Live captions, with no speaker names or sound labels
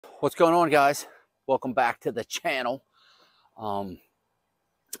What's going on, guys? Welcome back to the channel.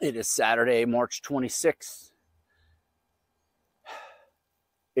 It is Saturday, March 26th.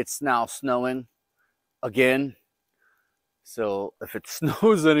 It's now snowing again. So if it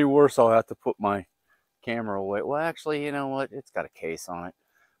snows any worse, I'll have to put my camera away. Well, actually, you know what? It's got a case on it,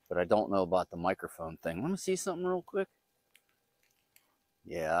 but I don't know about the microphone thing. Let me see something real quick.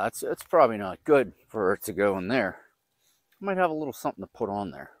 Yeah, it's probably not good for it to go in there. I might have a little something to put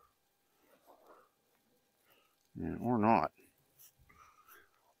on there. Yeah, or not.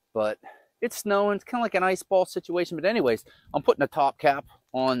 But it's snowing. It's kind of like an ice ball situation. But anyways, I'm putting a top cap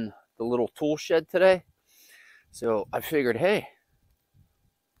on the little tool shed today. So I figured, hey,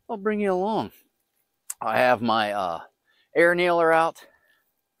 I'll bring you along. I have my air nailer out.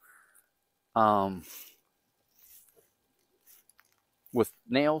 With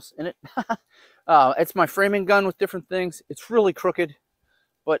nails in it. It's my framing gun with different things. It's really crooked.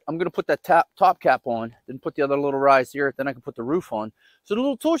 But I'm going to put that top cap on, then put the other little rise here, then I can put the roof on. So the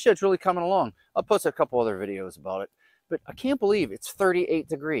little tool shed's really coming along. I'll post a couple other videos about it. But I can't believe it's 38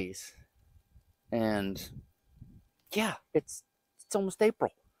 degrees. And yeah, it's almost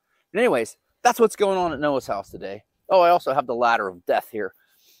April. But anyways, that's what's going on at Noah's house today. Oh, I also have the ladder of death here.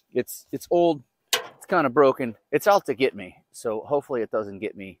 It's old. It's kind of broken. It's out to get me. So hopefully it doesn't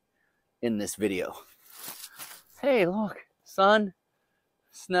get me in this video. Hey, look, sun.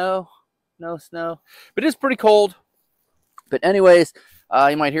 Snow, no snow, but it's pretty cold. But anyways,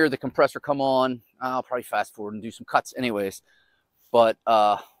 you might hear the compressor come on. I'll probably fast forward and do some cuts anyways, but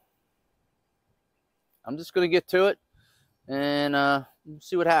I'm just gonna get to it and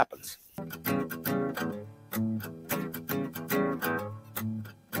see what happens.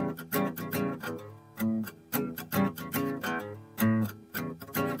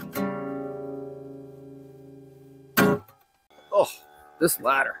 Oh, this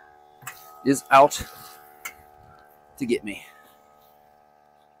ladder is out to get me.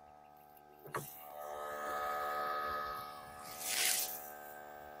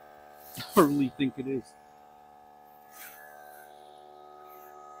 I really think it is.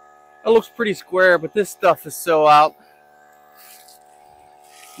 It looks pretty square, but this stuff is so out.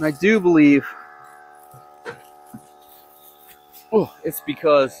 And I do believe it's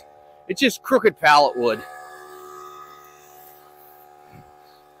because it's just crooked pallet wood.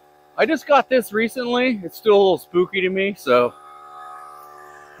 I just got this recently. It's still a little spooky to me, so.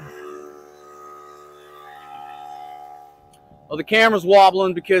 Well, the camera's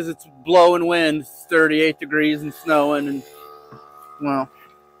wobbling because it's blowing wind. It's 38 degrees and snowing, and well.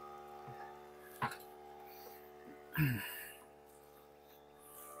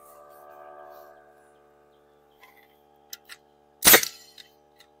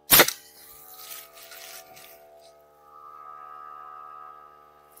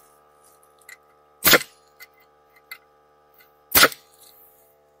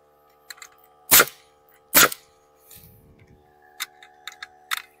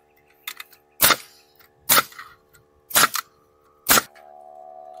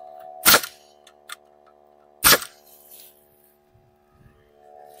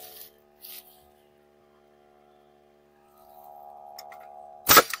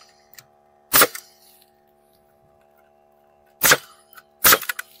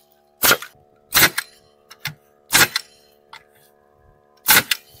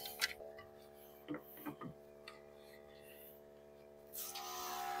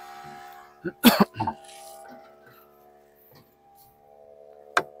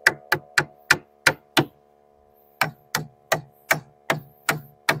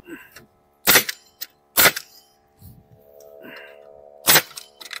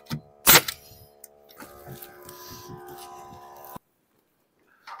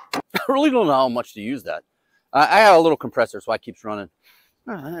 I really don't know how much to use that. I have a little compressor, so it keeps running.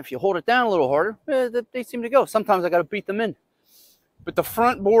 If you hold it down a little harder, they seem to go. Sometimes I got to beat them in. But the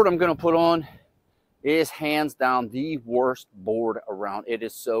front board I'm going to put on is hands down the worst board around. It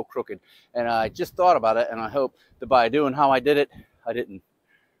is so crooked. And I just thought about it, and I hope that by doing how I did it, I didn't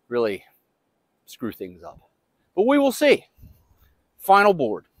really screw things up. But we will see. Final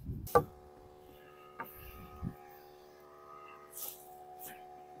board.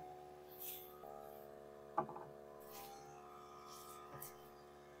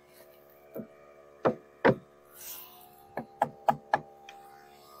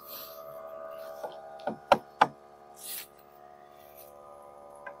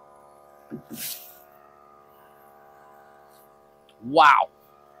 Wow.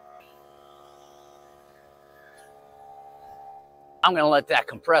 I'm going to let that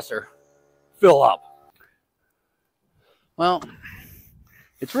compressor fill up. Well,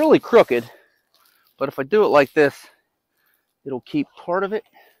 It's really crooked, but if I do it like this, it'll keep part of it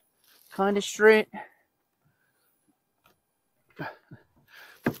kind of straight.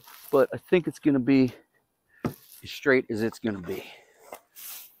 But I think it's going to be as straight as it's going to be,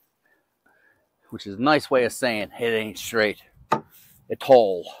 which is a nice way of saying it ain't straight at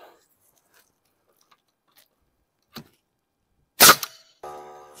all.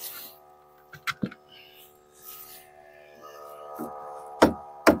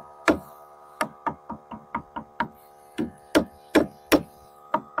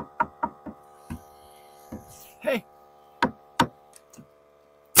 Hey.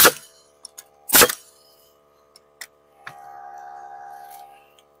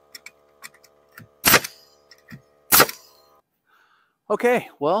 Okay,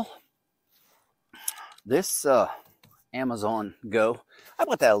 well, this Amazon Go, I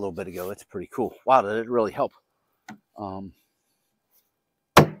bought that a little bit ago. It's pretty cool. Wow, did it really help? I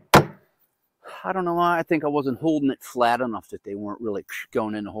don't know why. I think I wasn't holding it flat enough that they weren't really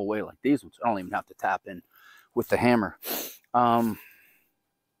going in the whole way like these ones. I don't even have to tap in with the hammer. It's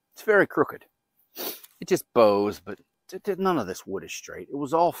very crooked. It just bows, but none of this wood is straight. It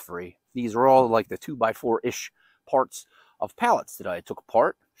was all free. These are all like the 2x4-ish parts of pallets that I took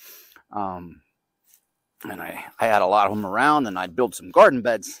apart. And I had a lot of them around, and I'd build some garden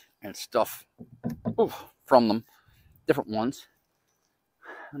beds and stuff from them, different ones.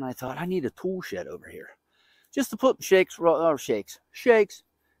 And I thought, I need a tool shed over here, just to put shakes,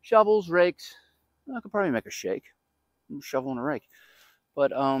 shovels, rakes. I could probably make a shake, a shovel and a rake.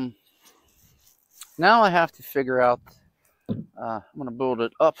 But now I have to figure out, I'm going to build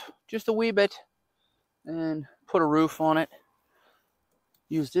it up just a wee bit and put a roof on it.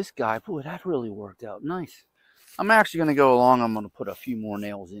 Use this guy. Boy, that really worked out nice. I'm actually going to go along. I'm going to put a few more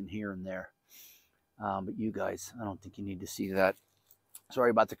nails in here and there. But you guys, I don't think you need to see that. Sorry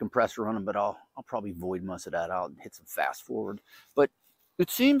about the compressor running, but I'll probably void most of that out and hit some fast forward. But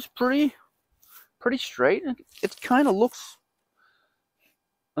it seems pretty straight. It kind of looks,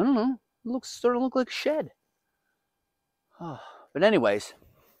 I don't know, it looks starting to look like a shed. But anyways,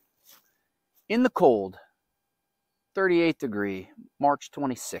 in the cold, 38 degree, March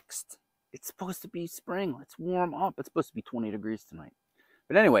 26th. It's supposed to be spring. Let's warm up. It's supposed to be 20 degrees tonight.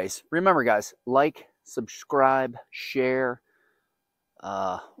 But anyways, remember guys, like, subscribe, share.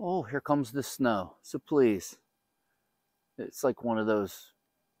 Oh, here comes the snow. So please, it's like one of those,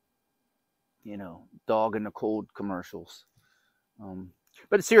 you know, dog in the cold commercials.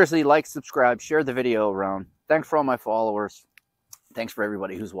 But seriously, like, subscribe, share the video around. Thanks for all my followers. Thanks for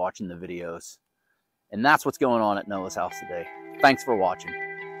everybody who's watching the videos. And that's what's going on at Noah's house today. Thanks for watching.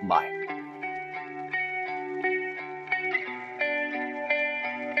 Bye.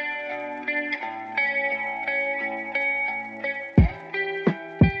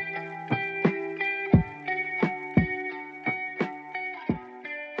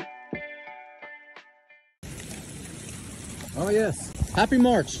 Oh yes, happy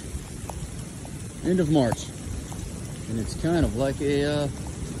March, end of March, and it's kind of like a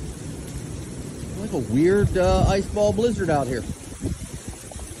weird ice ball blizzard out here.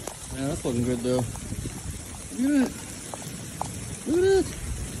 Yeah, that's looking good though. Look at it, look at it,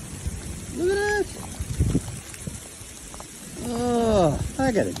 look at it. Oh,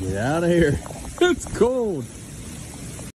 I gotta get out of here. It's cold.